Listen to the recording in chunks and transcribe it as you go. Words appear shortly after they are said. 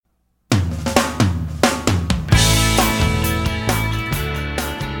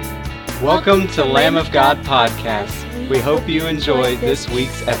Welcome to Lamb of God Podcast. We hope you enjoy this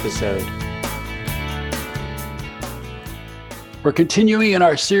week's episode. We're continuing in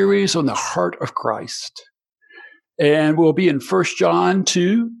our series on the heart of Christ. And we'll be in 1 John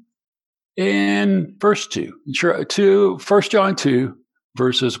 2 and verse 2. 1 John 2,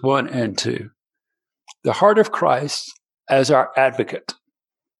 verses 1 and 2. The heart of Christ as our advocate.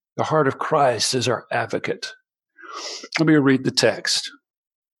 The heart of Christ is our advocate. Let me read the text.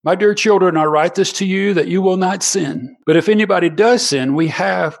 My dear children, I write this to you that you will not sin. But if anybody does sin, we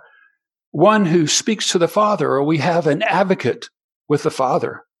have one who speaks to the Father, or we have an advocate with the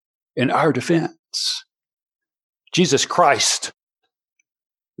Father in our defense. Jesus Christ,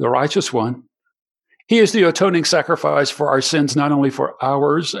 the righteous one. He is the atoning sacrifice for our sins, not only for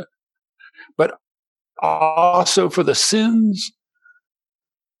ours, but also for the sins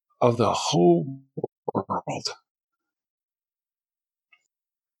of the whole world.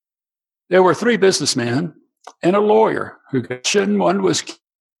 There were three businessmen and a lawyer who got in. One was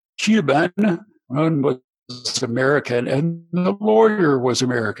Cuban, one was American, and the lawyer was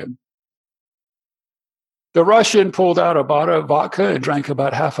American. The Russian pulled out a bottle of vodka and drank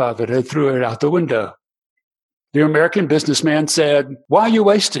about half of it and threw it out the window. The American businessman said, "Why are you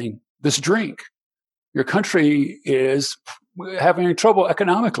wasting this drink? Your country is having trouble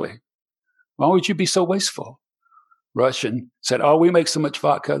economically. Why would you be so wasteful?" Russian said, "Oh, we make so much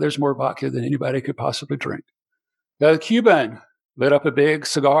vodka. There's more vodka than anybody could possibly drink." The Cuban lit up a big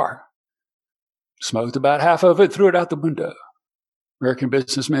cigar, smoked about half of it, threw it out the window. American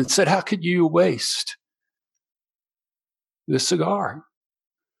businessman said, "How could you waste this cigar?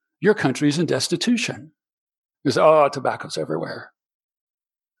 Your country's in destitution." He said, "Oh, tobacco's everywhere."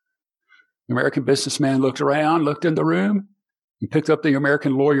 The American businessman looked around, looked in the room, and picked up the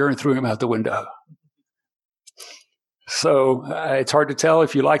American lawyer and threw him out the window. So it's hard to tell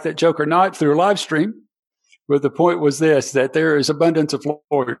if you like that joke or not through a live stream. But the point was this, that there is abundance of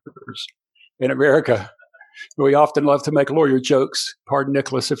lawyers in America. We often love to make lawyer jokes. Pardon,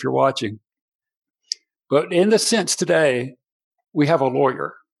 Nicholas, if you're watching. But in the sense today, we have a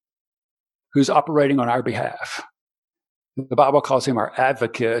lawyer who's operating on our behalf. The Bible calls him our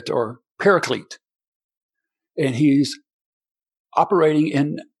advocate or paraclete. And he's operating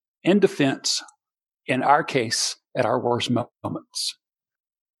in defense, in our case, at our worst moments.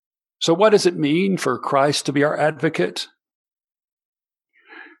 So what does it mean for Christ to be our advocate?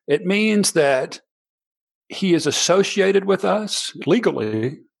 It means that he is associated with us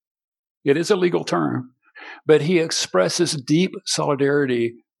legally. It is a legal term, but he expresses deep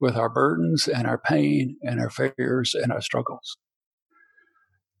solidarity with our burdens and our pain and our fears and our struggles.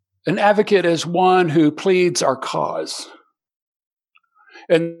 An advocate is one who pleads our cause.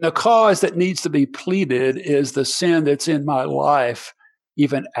 And the cause that needs to be pleaded is the sin that's in my life,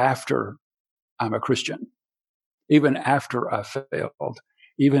 even after I'm a Christian, even after I've failed,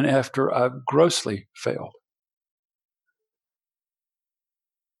 even after I've grossly failed.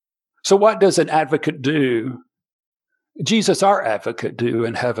 So what does an advocate do? Jesus, our advocate, do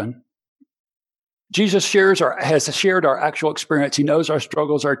in heaven? Jesus has shared our actual experience. He knows our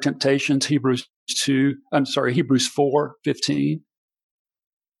struggles, our temptations, Hebrews 4:15.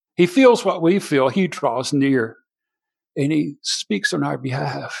 He feels what we feel. He draws near, and he speaks on our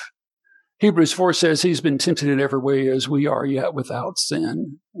behalf. Hebrews 4 says he's been tempted in every way as we are, yet without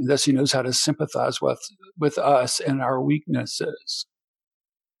sin. And thus he knows how to sympathize with us and our weaknesses.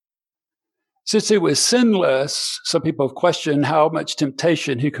 Since he was sinless, some people have questioned how much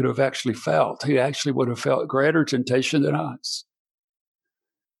temptation he could have actually felt. He actually would have felt greater temptation than us.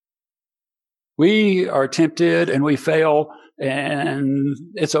 We are tempted and we fail, and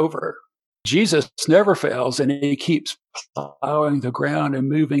it's over. Jesus never fails, and he keeps plowing the ground and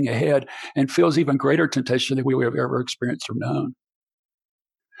moving ahead and feels even greater temptation than we have ever experienced or known.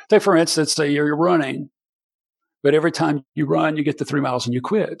 Take, for instance, say you're running, but every time you run, you get to 3 miles and you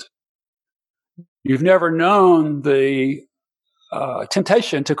quit. You've never known the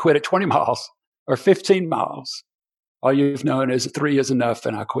temptation to quit at 20 miles or 15 miles. All you've known is 3 is enough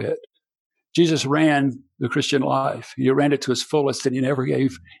and I quit. Jesus ran the Christian life. He ran it to his fullest, and he never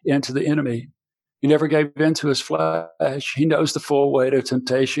gave in to the enemy. He never gave in to his flesh. He knows the full weight of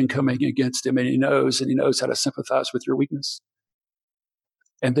temptation coming against him, and he knows how to sympathize with your weakness.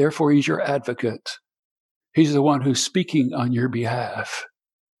 And therefore, he's your advocate. He's the one who's speaking on your behalf.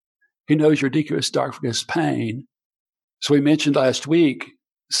 He knows your deepest, darkest pain. So we mentioned last week,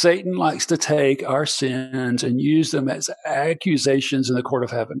 Satan likes to take our sins and use them as accusations in the court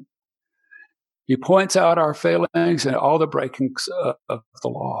of heaven. He points out our failings and all the breakings of the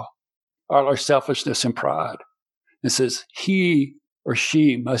law, all our selfishness and pride, and says, he or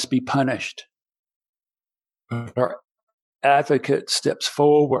she must be punished. But our advocate steps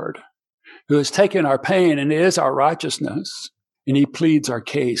forward, who has taken our pain and is our righteousness, and he pleads our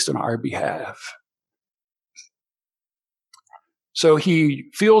case on our behalf. So he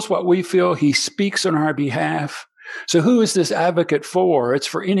feels what we feel. He speaks on our behalf. So who is this advocate for? It's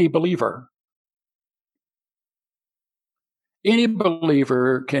for any believer. Any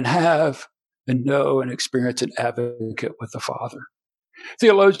believer can have and know and experience an advocate with the Father.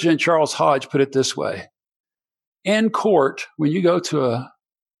 Theologian Charles Hodge put it this way. In court, when you go to a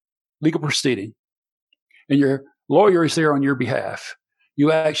legal proceeding and your lawyer is there on your behalf,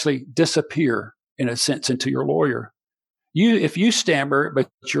 you actually disappear, in a sense, into your lawyer. If you stammer, but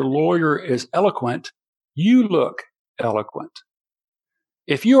your lawyer is eloquent, you look eloquent.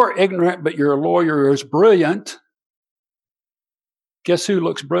 If you are ignorant, but your lawyer is brilliant, guess who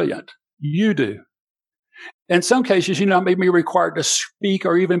looks brilliant? You do. In some cases, you may be required to speak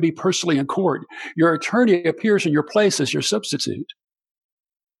or even be personally in court. Your attorney appears in your place as your substitute.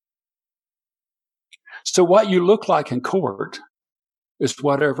 So what you look like in court is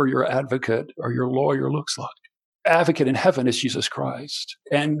whatever your advocate or your lawyer looks like. Advocate in heaven is Jesus Christ.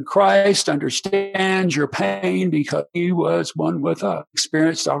 And Christ understands your pain because he was one with us,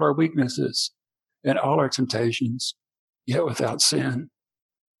 experienced all our weaknesses and all our temptations, yet without sin.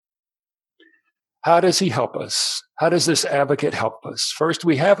 How does he help us? How does this advocate help us? First,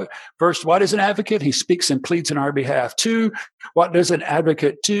 what is an advocate? He speaks and pleads on our behalf. 2, what does an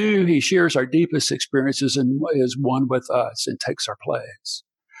advocate do? He shares our deepest experiences and is one with us and takes our place.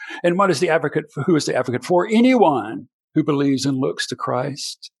 And what is the advocate? Who is the advocate for? Anyone who believes and looks to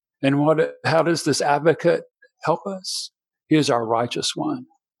Christ. And how does this advocate help us? He is our righteous one.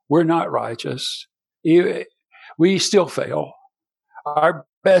 We're not righteous. We still fail. Our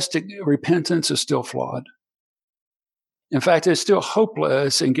best repentance is still flawed. In fact, it's still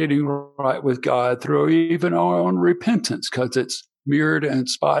hopeless in getting right with God through even our own repentance because it's mirrored and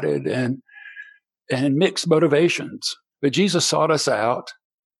spotted and mixed motivations. But Jesus sought us out.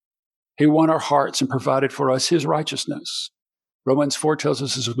 He won our hearts and provided for us his righteousness. Romans 4 tells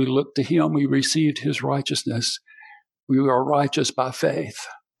us as we look to him, we received his righteousness. We are righteous by faith.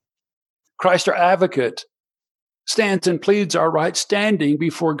 Christ, our advocate, stands and pleads our right standing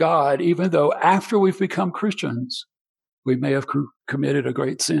before God, even though after we've become Christians, we may have committed a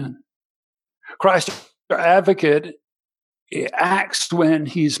great sin. Christ, our advocate, acts when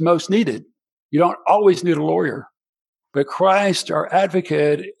he's most needed. You don't always need a lawyer, but Christ, our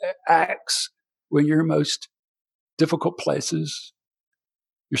advocate, acts when you're most difficult places,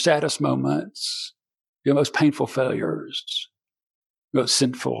 your saddest moments, your most painful failures, your most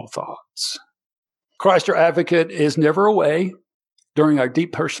sinful thoughts. Christ, our advocate, is never away during our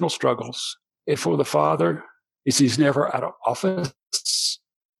deep personal struggles. And for the Father, he's never out of office.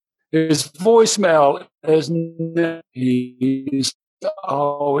 His voicemail is he's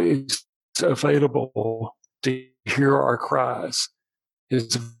always available to hear our cries.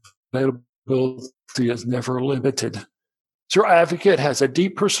 His availability is never limited. So our advocate has a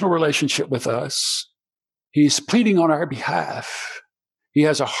deep personal relationship with us. He's pleading on our behalf. He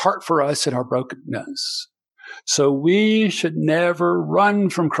has a heart for us in our brokenness. So we should never run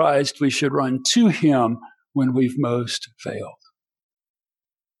from Christ. We should run to him when we've most failed.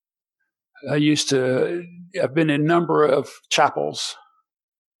 I've been in a number of chapels,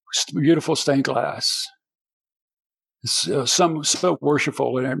 beautiful stained glass. Some so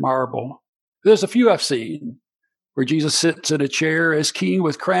worshipful and admirable. There's a few I've seen where Jesus sits in a chair as king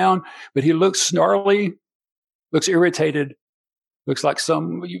with crown, but he looks snarly, looks irritated. Looks like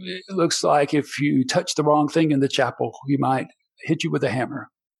if you touch the wrong thing in the chapel, he might hit you with a hammer.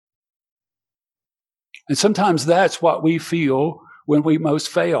 And sometimes that's what we feel when we most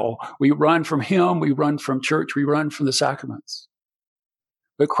fail. We run from him, we run from church, we run from the sacraments.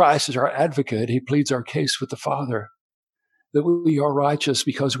 But Christ is our advocate. He pleads our case with the Father, that we are righteous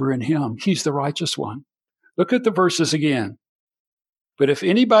because we're in him. He's the righteous one. Look at the verses again. But if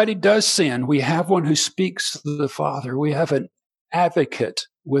anybody does sin, we have one who speaks to the Father. We have an advocate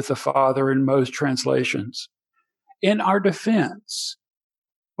with the Father in most translations. In our defense,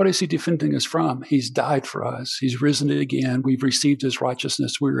 what is he defending us from? He's died for us. He's risen again. We've received his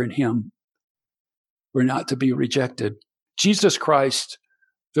righteousness. We're in him. We're not to be rejected. Jesus Christ,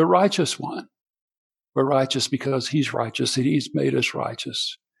 the righteous one. We're righteous because he's righteous and he's made us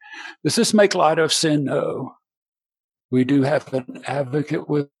righteous. Does this make light of sin? No. We do have an advocate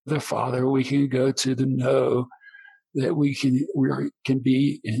with the Father. We can go to the no that we can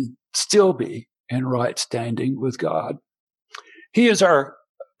be and still be in right standing with God. He is our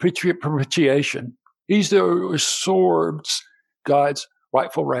propitiation. He absorbs God's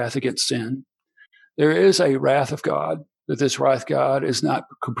rightful wrath against sin. There is a wrath of God, but this wrath of God is not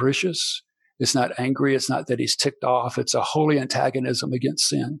capricious. It's not angry. It's not that he's ticked off. It's a holy antagonism against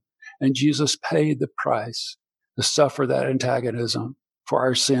sin. And Jesus paid the price to suffer that antagonism for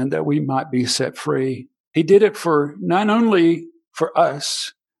our sin that we might be set free. He did it for not only for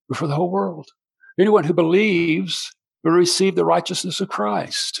us, but for the whole world. Anyone who believes will receive the righteousness of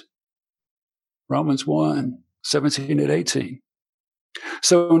Christ. Romans 1:17 and 18.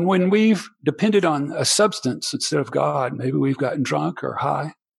 So when we've depended on a substance instead of God, maybe we've gotten drunk or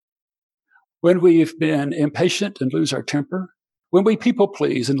high. When we've been impatient and lose our temper. When we people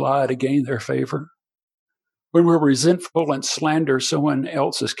please and lie to gain their favor. When we're resentful and slander someone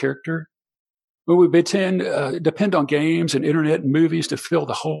else's character. When we depend on games and internet and movies to fill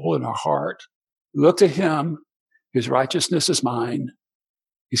the hole in our heart. Look to him. His righteousness is mine.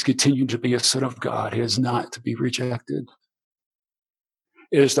 He's continued to be a son of God. He is not to be rejected.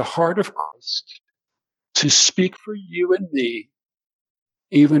 It is the heart of Christ to speak for you and me,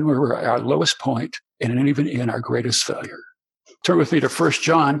 even when we're at our lowest point and even in our greatest failure. Turn with me to 1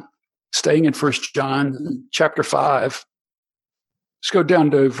 John, staying in 1 John chapter 5. Let's go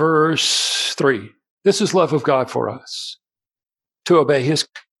down to verse 3. This is love of God for us, to obey his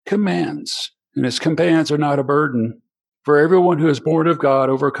commands. And his commands are not a burden. For everyone who is born of God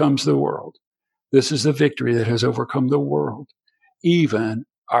overcomes the world. This is the victory that has overcome the world, even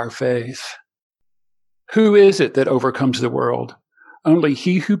our faith. Who is it that overcomes the world? Only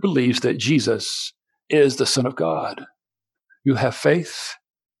he who believes that Jesus is the Son of God. You have faith.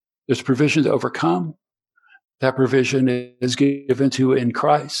 There's provision to overcome. That provision is given to you in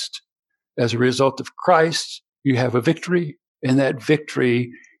Christ. As a result of Christ, you have a victory, and that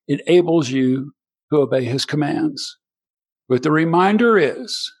victory enables you to obey his commands. But the reminder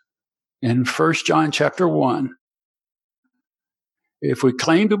is, in 1 John chapter 1, if we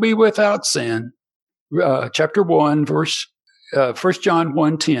claim to be without sin, chapter 1, 1 John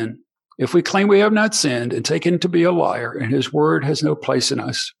 1:10, if we claim we have not sinned and taken to be a liar, and his word has no place in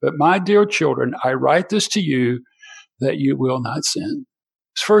us. But my dear children, I write this to you that you will not sin.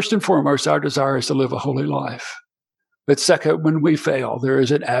 First and foremost, our desire is to live a holy life. But second, when we fail, there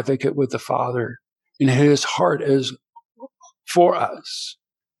is an advocate with the Father, and his heart is for us.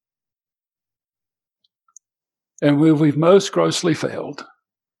 And when we've most grossly failed,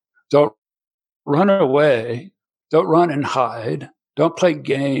 don't run away, don't run and hide, don't play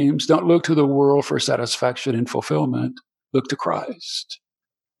games, don't look to the world for satisfaction and fulfillment. Look to Christ.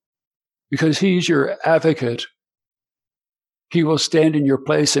 Because he's your advocate. He will stand in your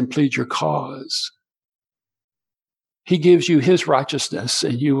place and plead your cause. He gives you his righteousness,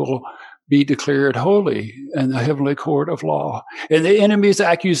 and you will be declared holy in the heavenly court of law. And the enemy's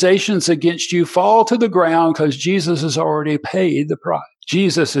accusations against you fall to the ground because Jesus has already paid the price.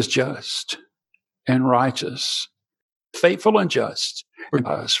 Jesus is just and righteous, faithful and just.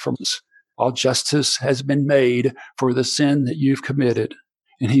 From all justice has been made for the sin that you've committed.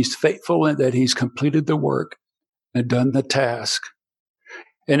 And he's faithful in that he's completed the work and done the task.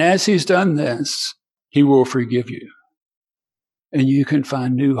 And as he's done this, he will forgive you. And you can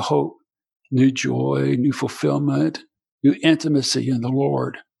find new hope, new joy, new fulfillment, new intimacy in the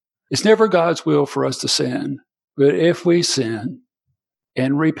Lord. It's never God's will for us to sin. But if we sin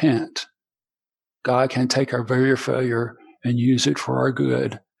and repent, God can take our very failure and use it for our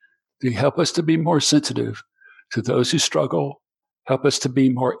good to help us to be more sensitive to those who struggle, help us to be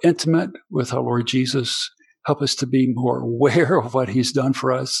more intimate with our Lord Jesus, help us to be more aware of what he's done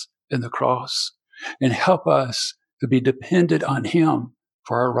for us in the cross, and help us to be dependent on him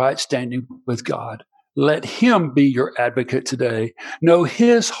for our right standing with God. Let him be your advocate today. Know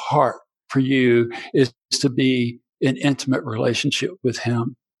his heart for you is to be in intimate relationship with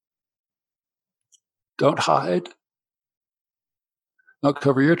him. Don't hide. Don't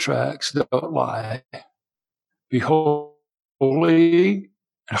cover your tracks. Don't lie. Be holy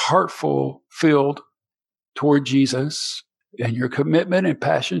and heartful, filled toward Jesus and your commitment and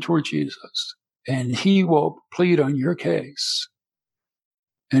passion toward Jesus. And he will plead on your case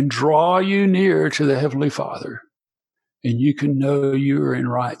and draw you near to the Heavenly Father. And you can know you are in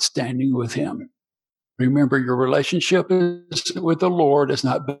right standing with him. Remember, your relationship with the Lord is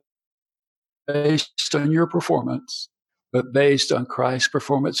not based on your performance, but based on Christ's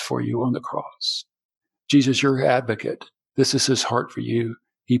performance for you on the cross. Jesus, your advocate. This is his heart for you.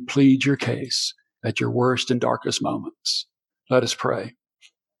 He pleads your case at your worst and darkest moments. Let us pray.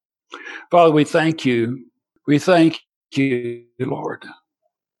 Father, we thank you. We thank you, Lord,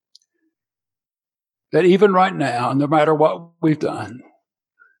 that even right now, no matter what we've done,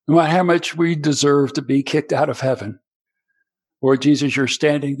 no matter how much we deserve to be kicked out of heaven, Lord Jesus, you're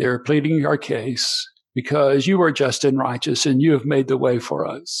standing there pleading our case because you are just and righteous and you have made the way for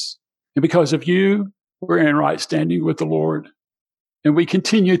us. And because of you, we're in right standing with the Lord. And we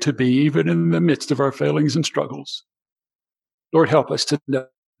continue to be even in the midst of our failings and struggles. Lord, help us to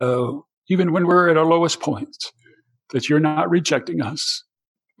know, even when we're at our lowest points, that you're not rejecting us,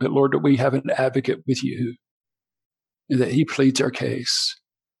 but Lord, that we have an advocate with you and that he pleads our case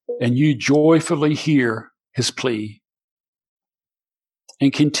and you joyfully hear his plea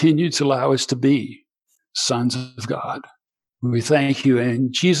and continue to allow us to be sons of God. We thank you in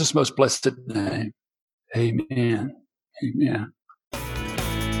Jesus' most blessed name. Amen. Amen.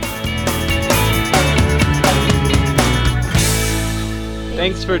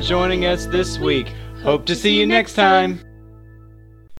 Thanks for joining us this week. Hope to see you next time.